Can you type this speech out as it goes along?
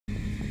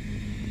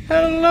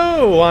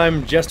Hello,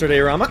 I'm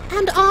Jestre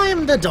And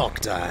I'm the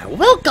Doctor.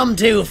 Welcome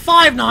to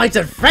Five Nights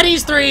at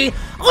Freddy's 3.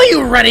 Are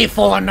you ready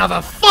for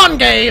another fun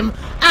game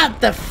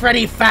at the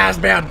Freddy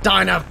Fazbear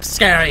Diner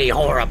Scary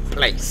Horror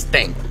Place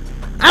thing?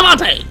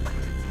 Amante!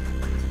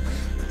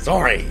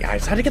 Sorry, I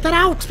just had to get that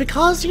out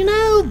because, you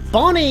know,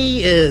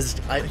 Bonnie is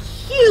a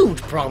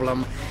huge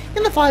problem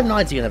in the Five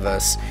Nights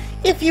universe.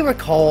 If you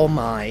recall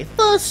my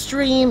first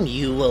stream,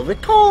 you will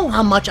recall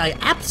how much I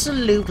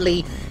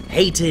absolutely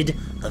hated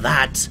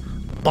that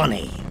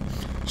bunny.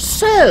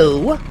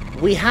 So,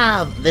 we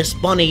have this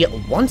bunny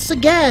once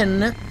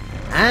again,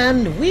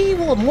 and we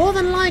will more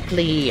than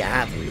likely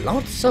have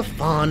lots of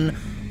fun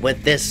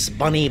with this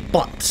bunny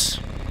butt.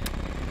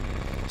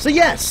 So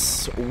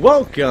yes,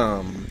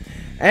 welcome,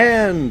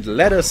 and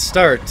let us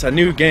start a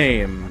new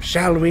game,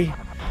 shall we?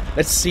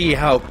 Let's see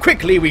how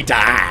quickly we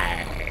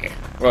die.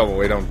 Well,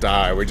 we don't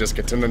die, we just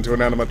get turned into an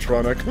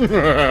animatronic.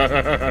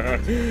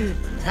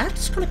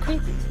 That's kind of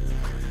creepy.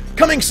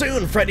 Coming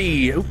soon,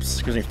 Freddy! Oops,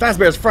 excuse me.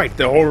 Fazbear's Fright,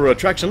 the horror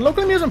attraction.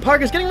 Local amusement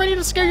park is getting ready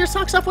to scare your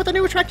socks off with a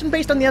new attraction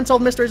based on the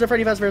unsolved mysteries of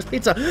Freddy Fazbear's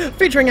Pizza,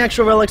 featuring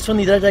actual relics from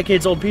the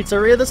decades-old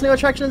pizzeria. This new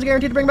attraction is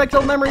guaranteed to bring back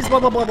old memories. Blah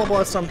blah blah blah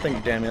blah. Something,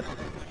 damn it.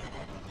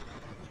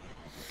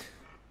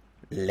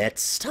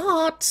 Let's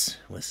start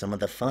with some of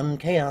the fun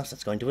chaos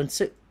that's going to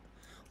ensue.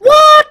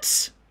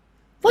 What?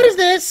 What is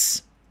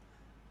this?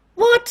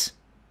 What?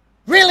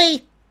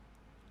 Really?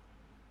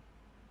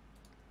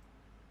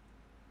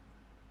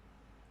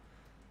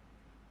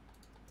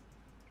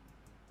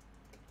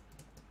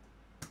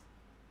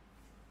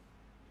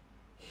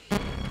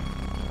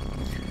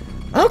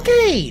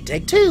 Okay,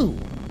 take two.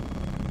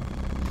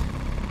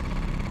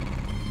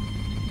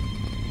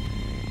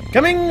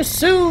 Coming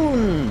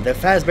soon! The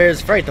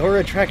Fazbear's Fright, the horror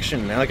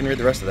attraction. Now I can read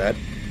the rest of that.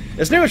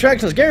 This new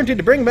attraction is guaranteed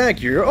to bring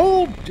back your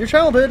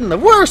childhood in the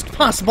worst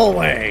possible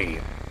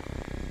way.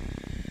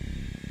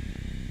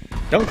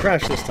 Don't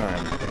crash this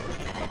time.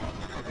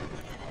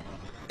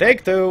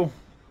 Take two.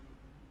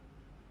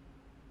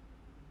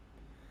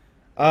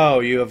 Oh,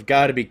 you have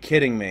got to be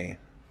kidding me.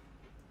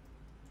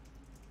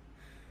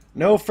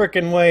 No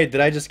frickin' way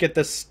did I just get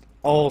this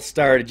all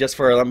started just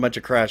for a bunch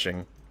of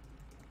crashing.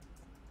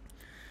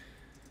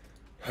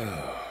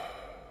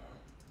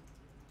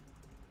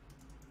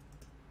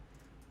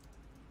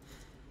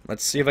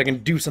 Let's see if I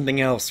can do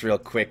something else real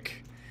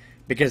quick.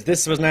 Because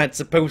this was not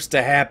supposed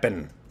to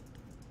happen.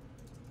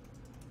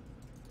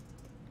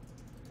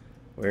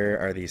 Where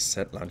are these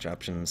set launch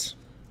options?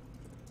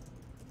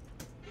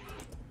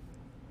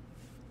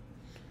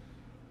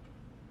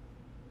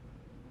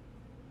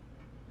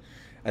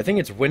 I think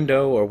it's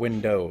window or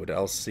windowed.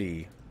 I'll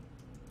see.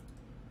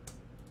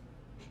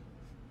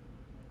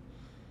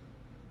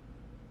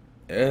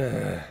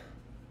 Ugh.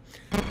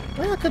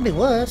 Well, it could be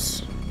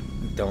worse.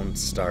 Don't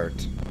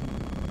start.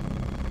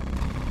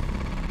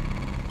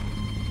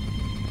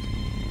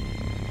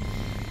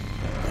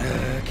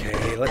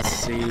 Okay, let's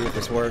see if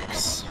this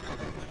works.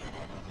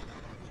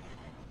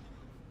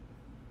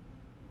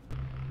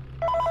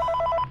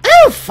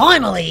 Oh,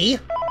 finally!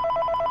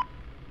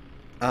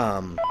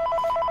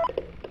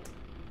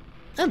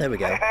 Oh, there we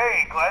go.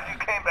 Hey, glad you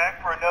came back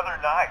for another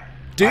night.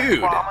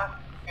 Dude! I promise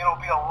it'll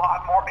be a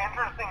lot more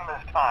interesting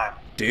this time.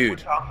 Dude.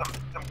 We found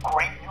some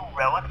great new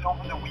relics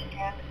over the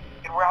weekend,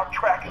 and we're out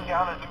tracking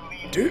down a new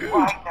lead Dude.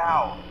 right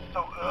now.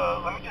 So,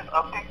 let me just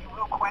update you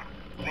real quick,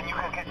 then you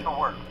can get to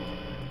work.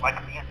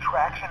 Like, the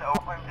attraction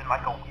opens in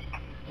like a week,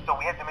 so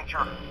we have to make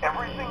sure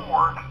everything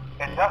works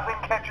and nothing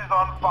catches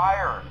on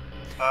fire.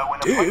 When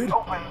the place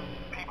opens,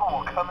 people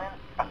will come in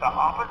at the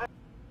opposite...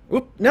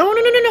 Whoop. No.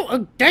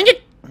 Dang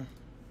it!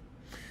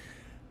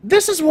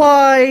 This is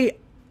why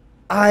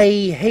I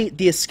hate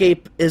the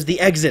escape is the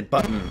exit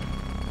button.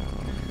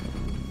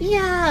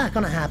 Yeah,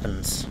 kinda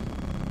happens.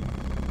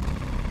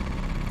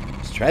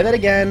 Let's try that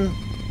again.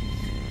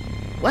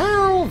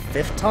 Well,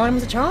 fifth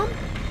time's a charm?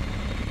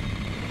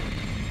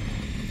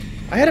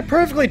 I had it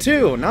perfectly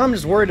too. Now I'm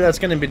just worried that's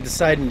gonna be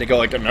deciding to go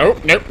like, nope.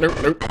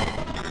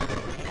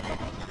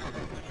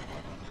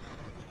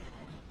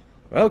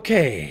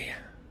 Okay.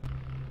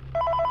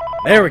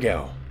 There we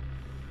go.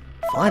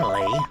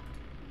 Finally.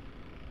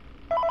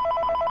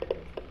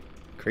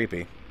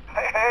 Creepy.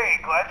 Hey,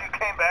 glad you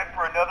came back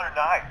for another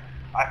night.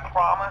 I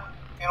promise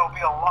it'll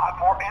be a lot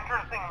more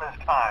interesting this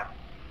time.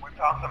 We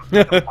found some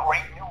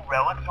great new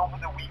relics over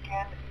the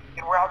weekend,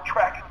 and we're out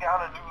tracking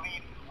down a new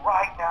lead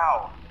right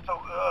now. So,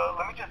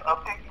 let me just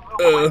update you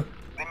real quick,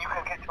 then you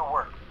can get to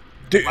work.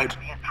 Dude. Like,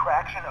 the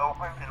attraction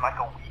opens in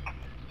like a week,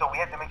 so we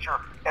have to make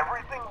sure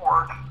everything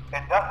works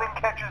and nothing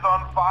catches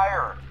on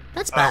fire.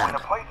 That's bad. When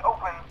the place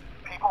opens,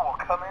 people will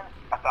come in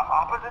at the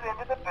opposite end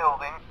of the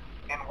building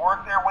and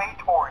work their way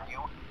toward you,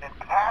 then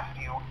past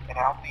you, and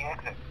out the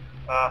exit.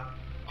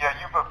 Yeah,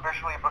 you've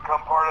officially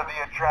become part of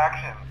the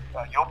attraction.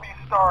 You'll be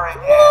starring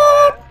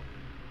as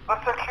a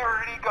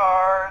security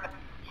guard.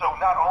 So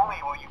not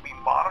only will you be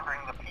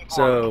monitoring the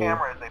people on the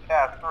camera as they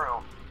pass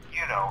through,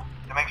 you know,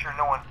 to make sure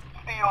no one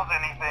steals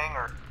anything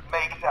or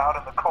makes out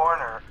in the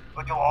corner,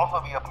 but you'll also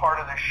be a part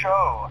of the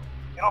show.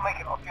 It'll make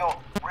it feel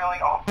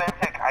really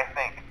authentic, I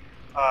think.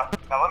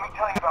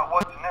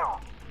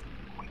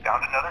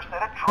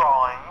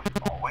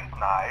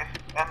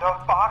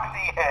 a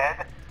Foxy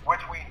head,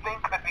 which we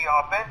think could be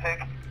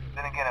authentic.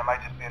 Then again, it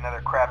might just be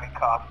another crappy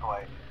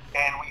cosplay.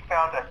 And we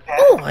found a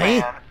dead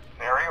man,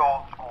 very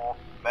old school,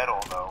 metal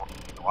though.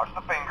 So watch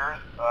the fingers.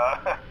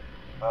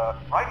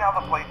 Right now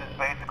the place is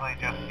basically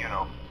just, you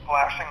know,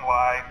 flashing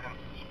lights and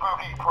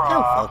spooky props.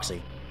 Oh,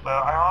 Foxy.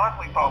 I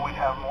honestly thought we'd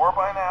have more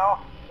by now.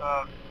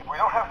 If we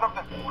don't have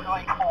something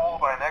really cool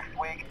by next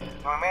week,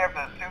 then we may have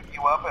to suit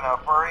you up in a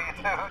furry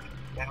suit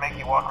and make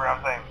you walk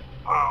around saying,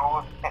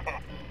 boo.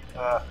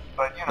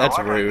 But, you know, That's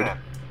like rude. I said,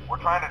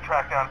 we're trying to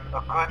track down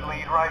a good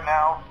lead right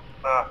now.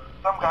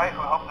 Some guy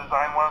who helped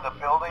design one of the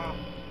buildings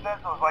says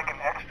it was like an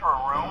extra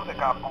room that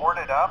got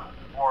boarded up,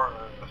 or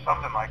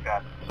something like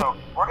that. So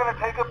we're going to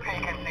take a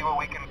peek and see what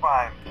we can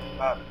find.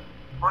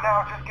 For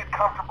now, just get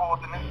comfortable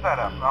with the new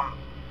setup.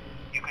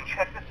 You can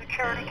check the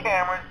security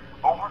cameras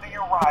over to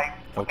your right.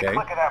 Okay.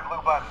 Click at that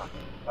blue button.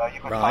 You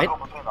can Right.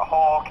 toggle between the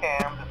hall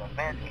cams and the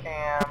vent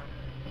cams.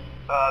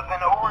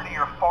 Then over to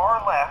your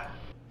far left.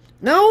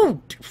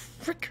 No!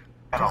 Frick.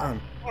 You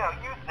know,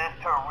 use this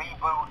to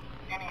reboot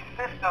any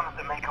systems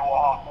that may go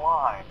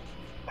offline.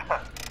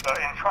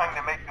 In trying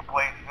to make the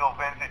place feel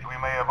vintage, we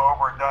may have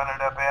overdone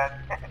it a bit.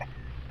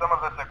 Some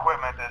of this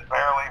equipment is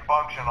barely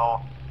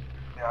functional.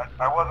 Yeah,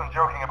 I wasn't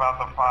joking about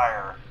the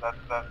fire. That's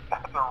a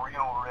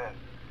real risk.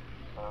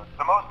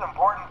 The most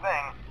important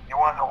thing you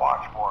want to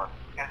watch for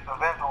is the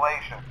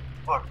ventilation.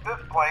 Look,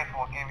 this place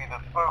will give you the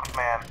spooks,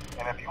 man.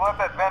 And if you let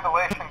that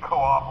ventilation go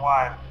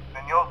offline,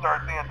 then you'll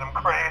start seeing some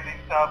crazy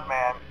stuff,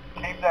 man.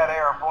 Keep that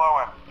air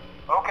flowing.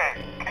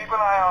 Okay, keep an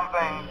eye on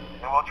things,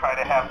 and we'll try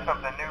to have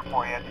something new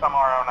for you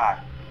tomorrow night.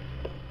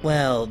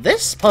 Well,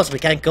 this possibly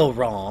can't go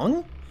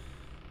wrong.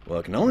 Well,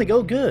 it can only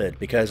go good,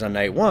 because on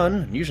night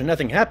 1, usually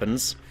nothing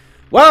happens.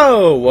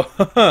 Whoa!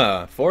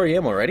 4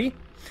 a.m. already?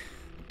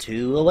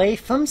 2 away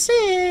from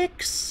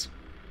 6.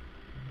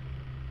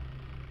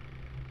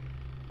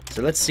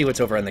 So let's see what's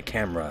over on the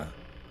camera.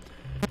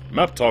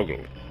 Map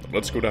toggle.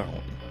 Let's go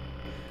down.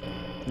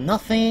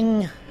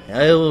 Nothing.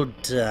 Oh,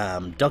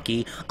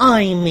 Ducky.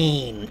 I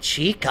mean,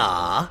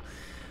 Chica.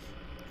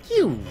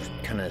 You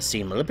kind of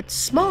seem a little bit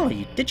small.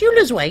 Did you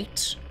lose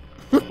weight?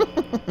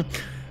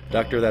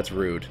 Doctor, that's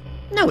rude.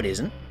 No, it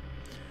isn't.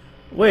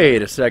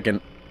 Wait a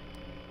second.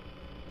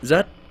 Is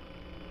that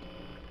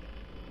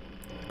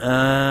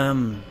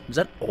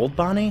Old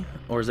Bonnie?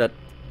 Or is that...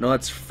 No,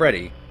 that's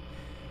Freddy.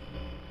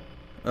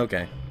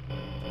 Okay.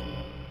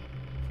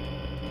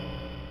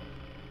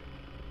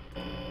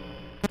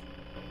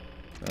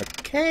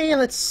 Okay,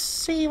 let's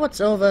see what's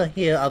over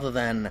here other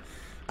than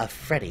a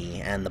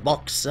Freddy and the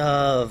box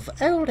of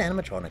old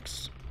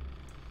animatronics.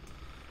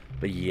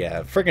 But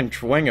yeah,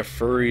 frickin' wearing a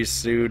furry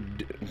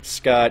suit,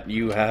 Scott,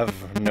 you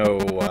have no,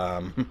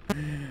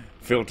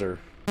 filter.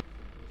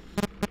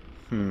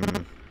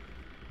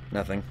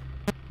 Nothing.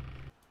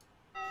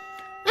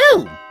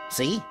 Oh!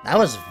 See? That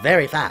was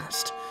very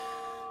fast.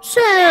 So,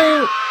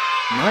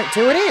 night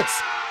 2 it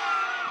is.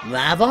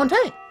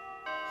 Lavonte.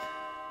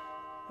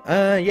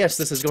 Yes,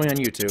 this is going on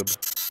YouTube.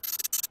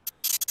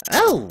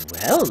 Oh,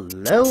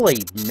 hello, a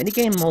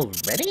minigame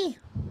already?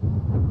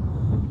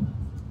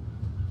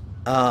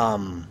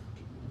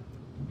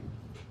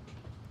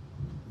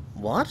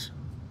 What?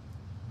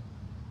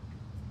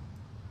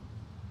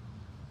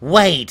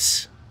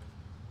 Wait!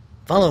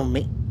 Follow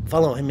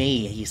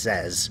me, he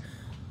says.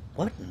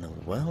 What in the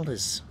world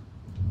is...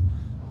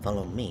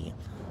 Follow me?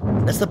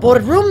 That's the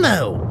boarded room,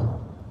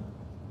 though!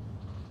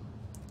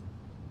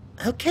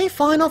 Okay,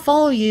 fine, I'll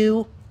follow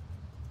you.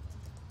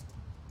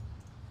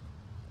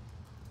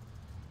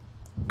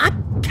 I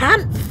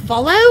can't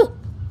follow?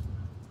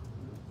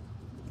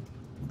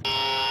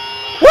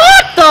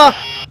 What the?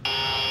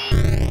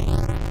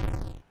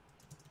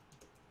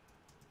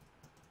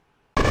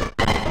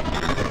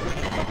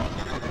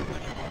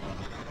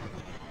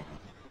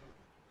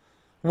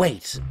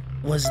 Wait,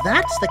 was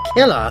that the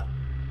killer?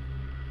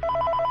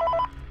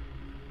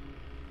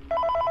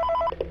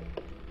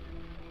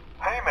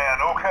 Hey man,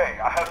 okay,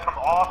 I have some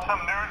awesome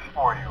news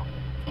for you.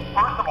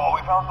 First of all,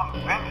 we found some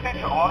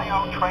vintage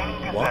audio training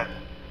cassettes.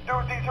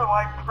 Dude, these are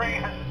like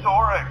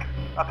prehistoric.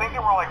 I think they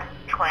were like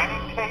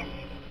training tapes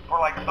for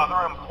like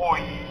other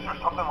employees or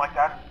something like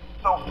that.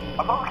 So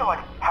I thought we could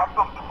like have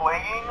them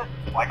playing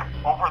like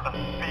over the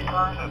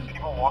speakers as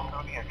people walk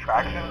through the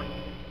attraction.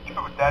 Dude,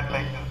 that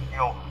makes us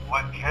feel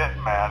legit,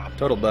 man.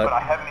 Total butt. But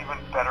I have an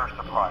even better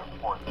surprise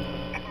for you.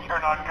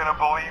 You're not gonna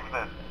believe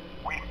this.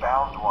 We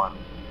found one.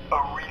 A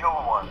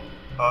real one.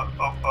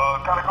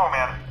 Gotta go,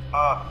 man.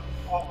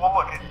 Well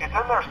look, it's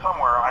in there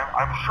somewhere.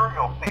 I'm sure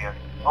you'll see it.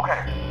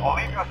 Okay, I'll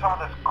leave you with some of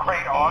this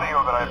great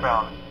audio that I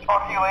found.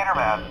 Talk to you later,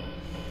 man.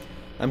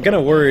 I'm kinda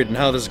worried on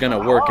how this is gonna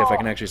work if I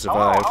can actually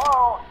survive.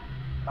 Hello.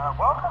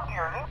 Welcome to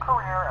your new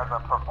career as a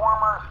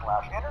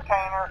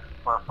performer/entertainer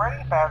for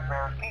Freddy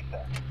Fazbear's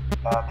Pizza.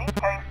 These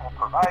tapes will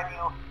provide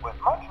you with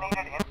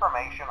much-needed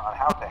information on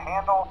how to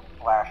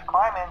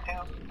handle/climb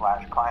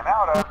into/climb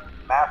out of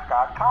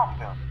mascot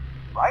costumes.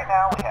 Right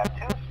now, we have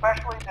 2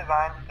 specially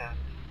designed suits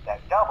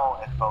that double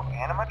as both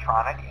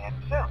animatronic and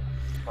suit.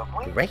 So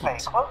please Great. pay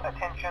close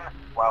attention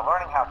while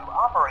learning how to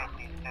operate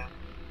these suits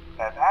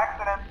as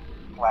accidents,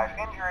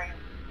 /injuries,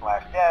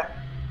 /death,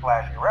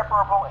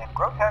 /irreparable and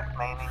grotesque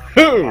maiming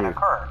can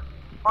occur.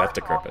 That's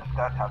First, we'll decrepit.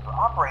 discuss how to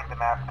operate the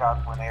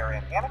mascots when they are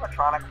in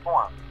animatronic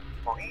form.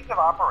 For ease of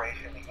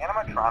operation, the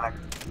animatronics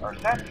are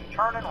set to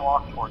turn and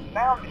walk towards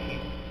sound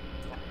machines.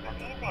 This is an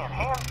easy and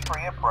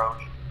hands-free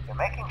approach to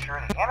making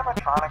sure the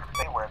animatronics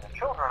stay where the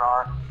children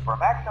are for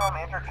maximum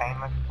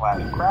entertainment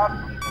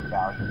 /crowd-pleasing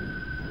value.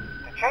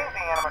 To change the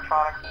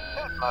animatronics to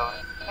suit mode,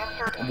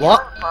 insert and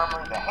What? turn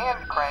firmly the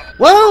hand crank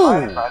Whoa!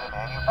 provided by the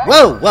manufacturer.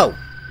 Whoa, whoa.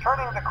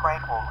 Turning the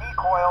crank will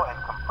recoil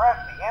and compress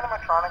the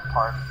animatronic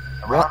parts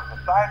around the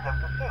sides of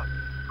the suit,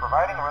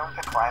 providing room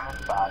to climb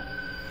inside.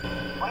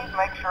 Please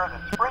make sure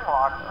that spring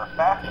locks are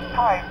fastened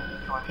tight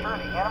to ensure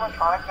the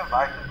animatronic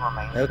devices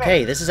remain Okay,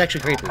 fixed. this is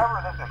actually creepy. We'll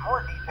cover this in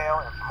more detail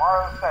in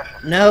tomorrow's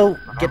session. No,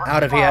 Remember get to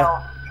out of here.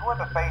 smile. You are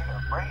the face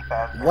of Freddy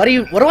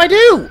Fazbear's What do I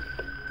do?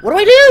 What do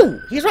I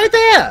do? He's right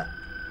there.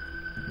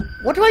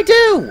 What do I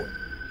do?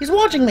 He's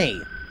watching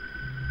me.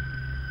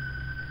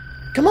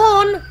 Come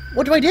on.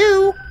 What do I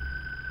do?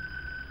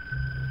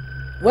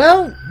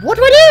 Well, what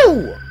do I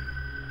do?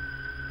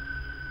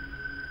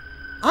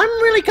 I'm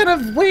really kind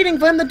of waiting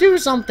for him to do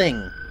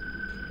something.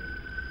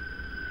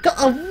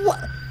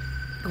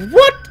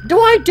 What do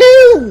I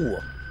do?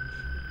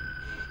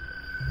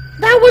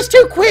 That was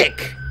too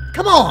quick.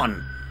 Come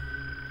on.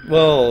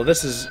 Well,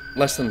 this is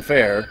less than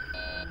fair.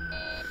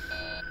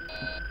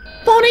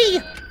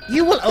 Bonnie,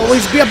 you will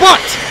always be a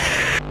butt.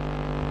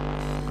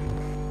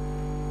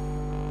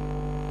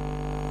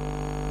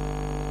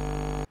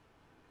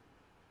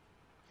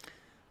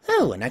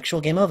 Oh, an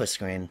actual game over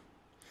screen.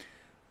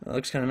 It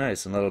looks kind of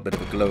nice, and a little bit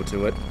of a glow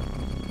to it.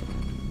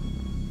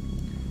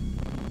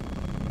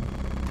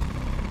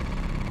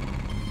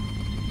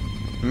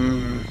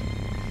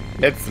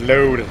 Let's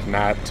load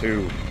Night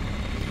 2.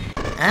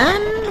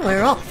 And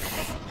we're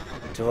off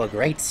to a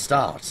great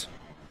start.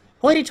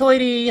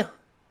 Hoity-toity.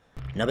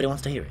 Nobody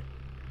wants to hear it.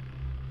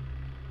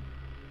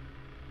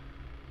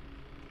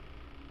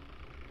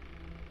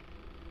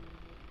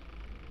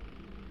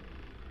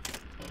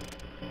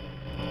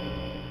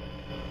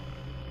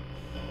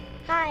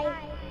 Hi.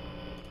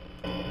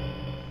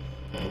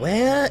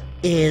 Where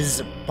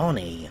is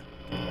Bonnie?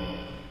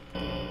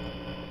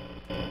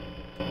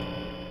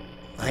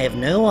 I have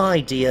no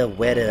idea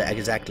where to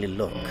exactly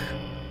look.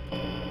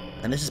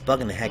 And this is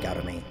bugging the heck out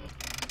of me.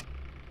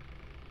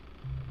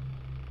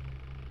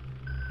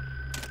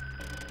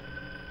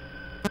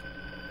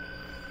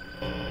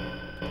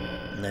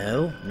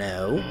 No,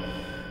 no.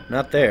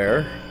 Not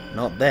there.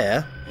 Not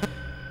there.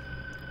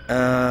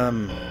 I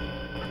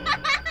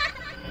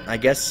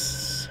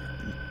guess...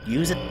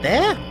 use it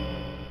there?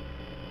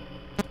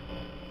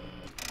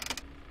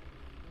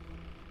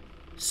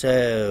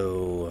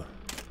 So...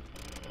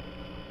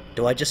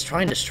 do I just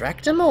try and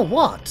distract him, or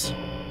what?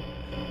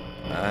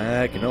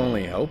 I can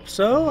only hope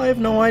so. I have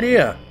no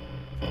idea.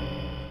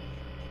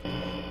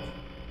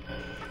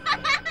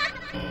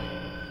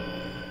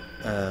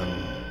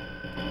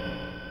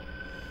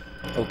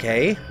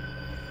 Okay.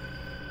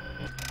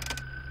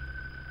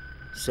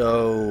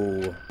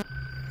 So...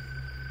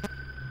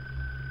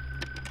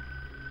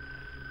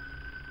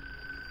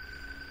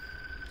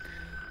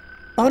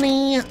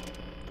 Bonnie,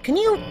 can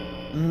you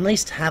at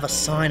least have a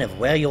sign of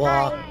where you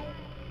are?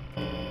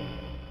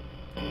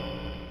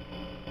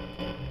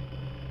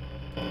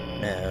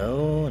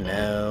 No,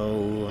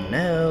 no,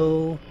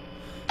 no.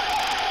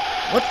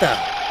 What the?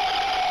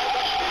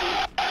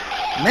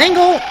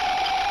 Mangle!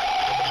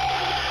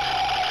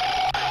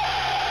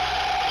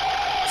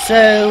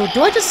 So,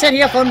 do I just sit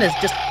here for him to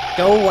just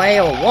go away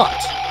or what?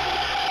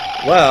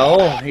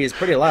 Well, he's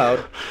pretty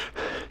loud.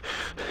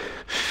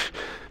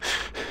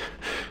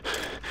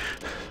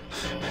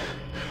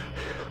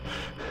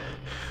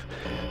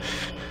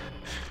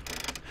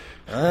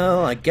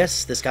 Well, I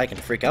guess this guy can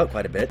freak out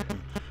quite a bit.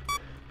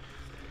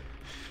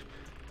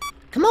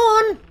 Come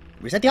on!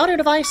 Reset the audio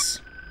device!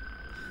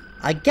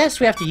 I guess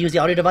we have to use the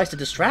audio device to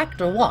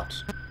distract, or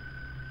what?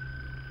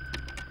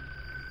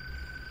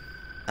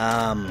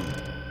 Hi.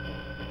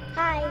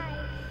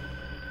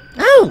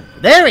 Oh!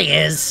 There he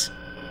is!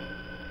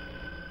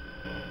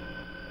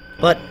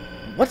 But,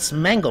 what's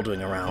Mangle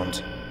doing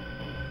around?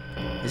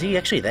 Is he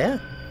actually there?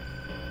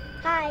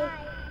 Hi.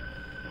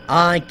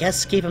 I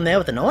guess keep him there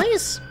with the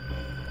noise?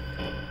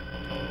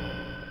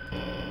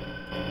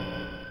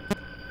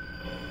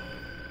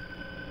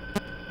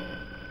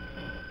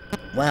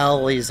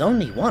 Well, he's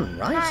only one,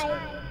 right? Hi.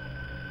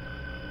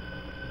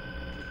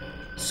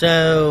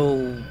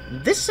 So,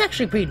 this is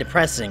actually pretty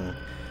depressing.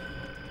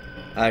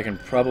 I can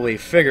probably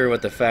figure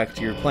with the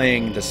fact you're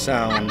playing the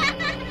sound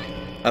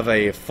of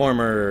a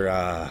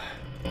former,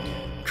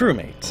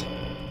 crewmate.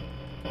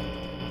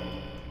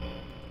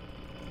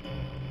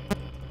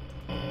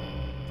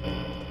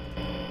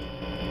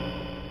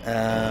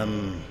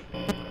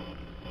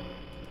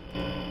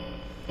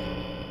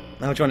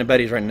 How much you want to bet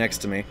he's right next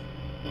to me?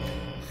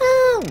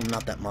 Oh,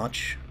 not that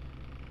much.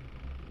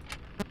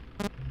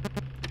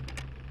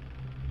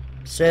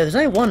 So, there's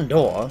only one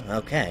door,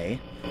 okay.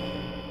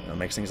 That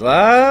makes things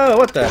loud.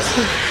 What the?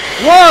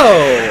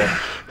 Whoa!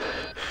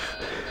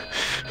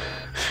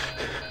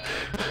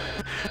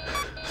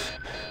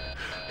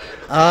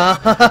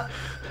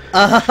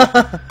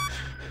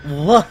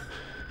 What?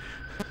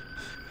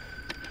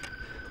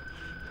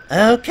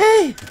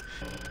 Okay.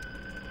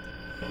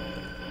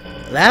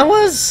 That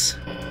was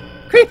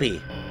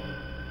creepy.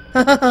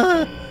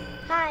 Hi.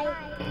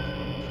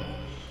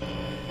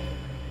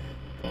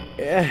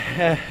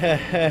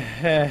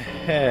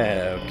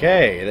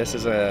 Okay, this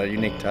is a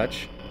unique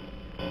touch.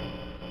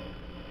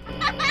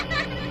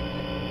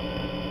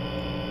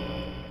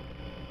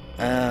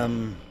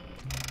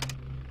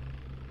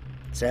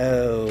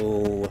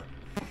 So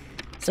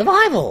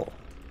survival.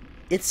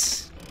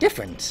 It's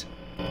different.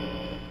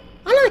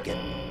 I like it.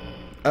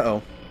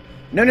 Uh-oh.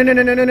 No, no, no,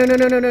 no, no, no, no, no,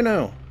 no, no, no,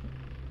 no.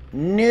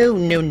 No,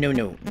 no, no,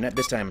 no. Not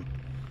this time.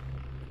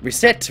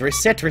 Reset,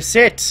 reset,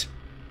 reset.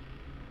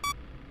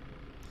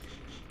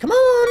 Come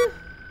on.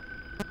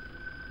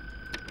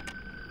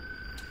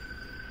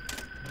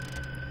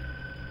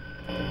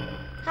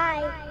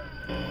 Hi.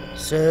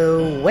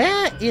 So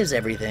where is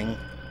everything?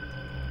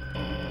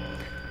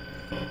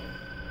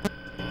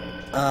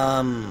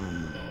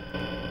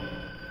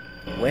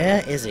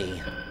 Where is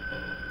he?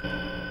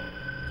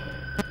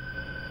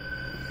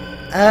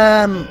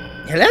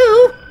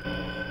 Hello?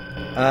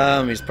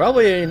 He's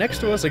probably next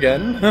to us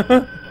again.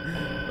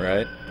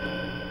 Right.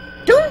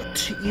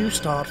 Don't you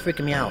start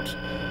freaking me out.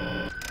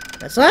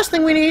 That's the last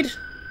thing we need.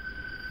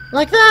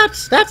 Like that.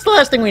 That's the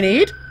last thing we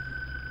need.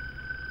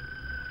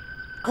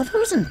 Are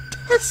those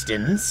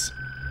intestines?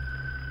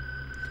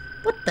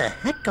 What the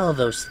heck are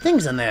those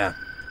things in there?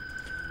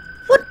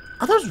 What?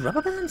 Are those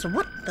rubber bands?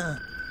 What the?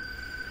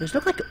 Those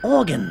look like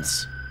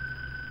organs.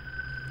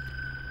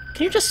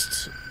 Can you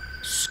just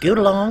scoot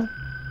along?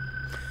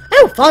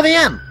 Oh, 5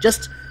 a.m.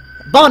 Just,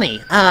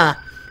 Bonnie,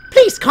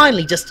 please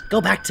kindly just go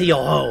back to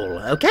your hole,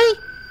 okay?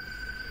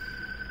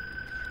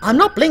 I'm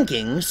not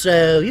blinking,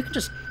 so you can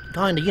just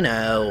kinda, you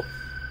know,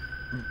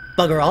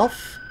 bugger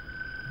off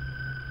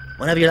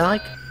whenever you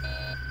like.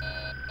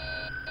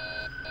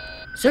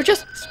 So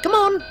just, come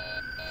on.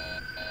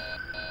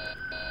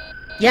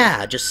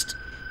 Yeah, just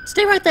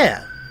stay right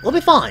there. We'll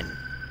be fine.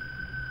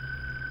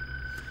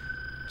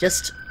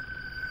 Just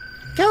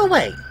go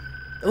away.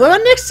 We're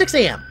on next 6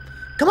 a.m.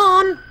 Come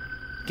on.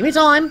 Give me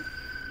time.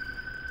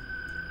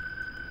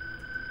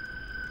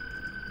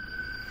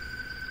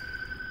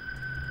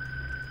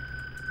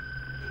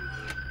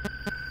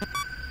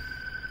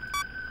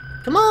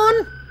 Come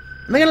on.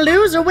 Am I gonna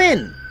lose or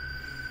win?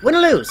 Win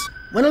or lose?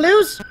 Win or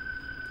lose?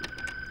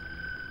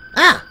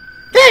 Ah!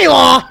 There you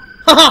are!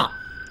 Haha!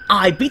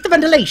 I beat the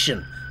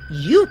ventilation.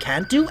 You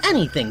can't do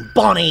anything,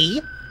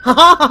 Bonnie. Ha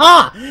ha ha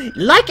ha!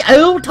 Like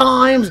old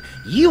times,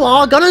 you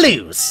are gonna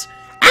lose.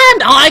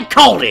 And I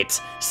called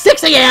it!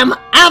 6 a.m.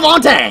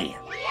 Avante!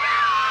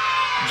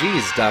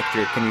 Jeez,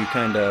 Doctor, can you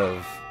kind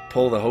of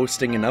pull the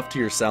hosting enough to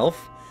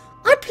yourself?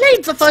 I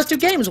played the first 2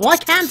 games, why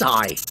can't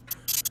I?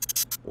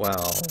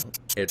 Well,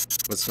 it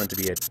was meant to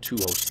be a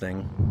 2-host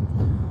thing.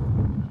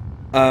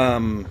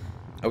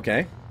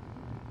 Okay.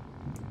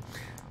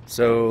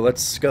 So,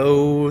 let's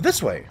go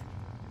this way.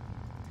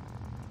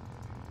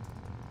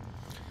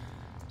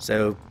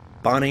 So,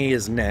 Bonnie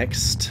is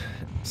next.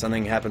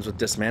 Something happens with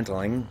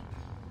dismantling.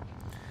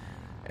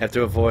 I have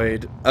to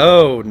avoid...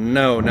 Oh,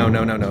 no, no,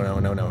 no, no, no, no,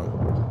 no,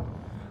 no.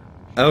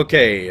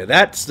 Okay,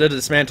 that's the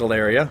dismantled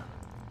area.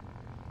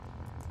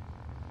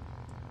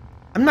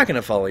 I'm not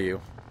gonna follow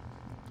you.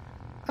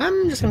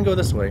 I'm just gonna go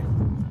this way.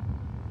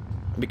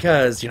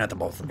 Because you're not the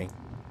both of me.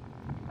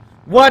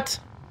 What?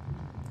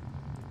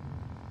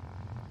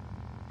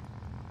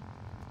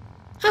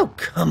 Oh,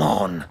 come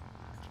on.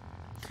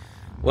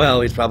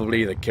 Well, he's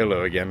probably the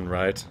killer again,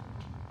 right?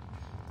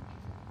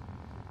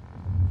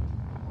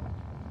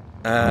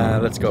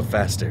 Let's go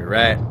faster,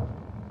 right?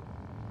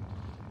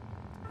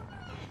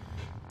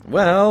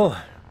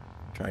 Well,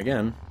 try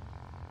again.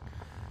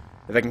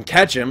 If I can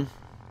catch him.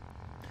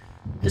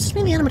 Does this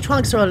mean the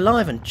animatronics are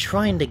alive and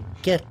trying to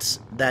get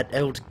that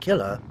old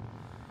killer?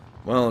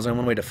 Well, there's only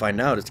one way to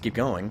find out is to keep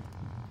going.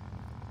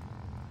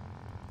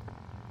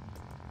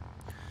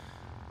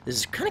 This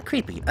is kind of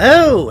creepy.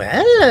 Oh,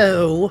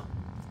 hello!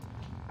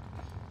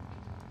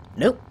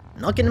 Nope,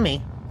 not getting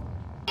me.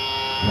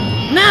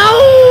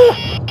 No!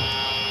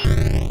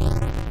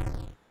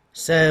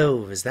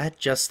 So, is that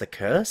just the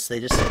curse? They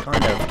just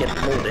kind of get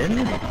pulled in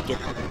and get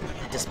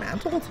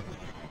dismantled?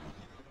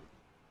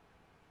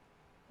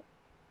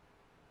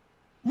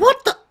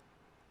 What the?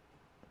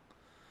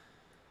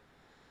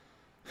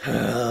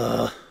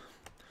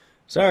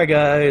 Sorry,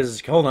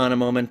 guys. Hold on a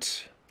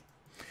moment.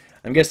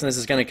 I'm guessing this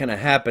is going to kind of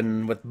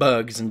happen with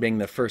bugs and being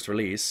the first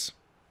release.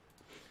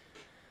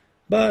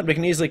 But we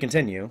can easily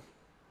continue.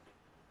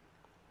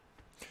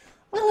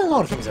 Well, a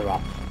lot of things are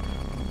up.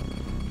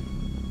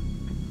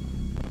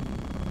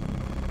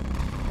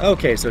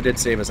 Okay, so it did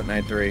save us at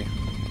 9-3.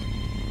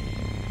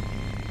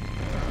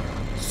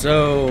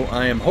 So,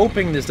 I am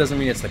hoping this doesn't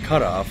mean it's the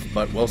cutoff,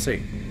 but we'll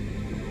see.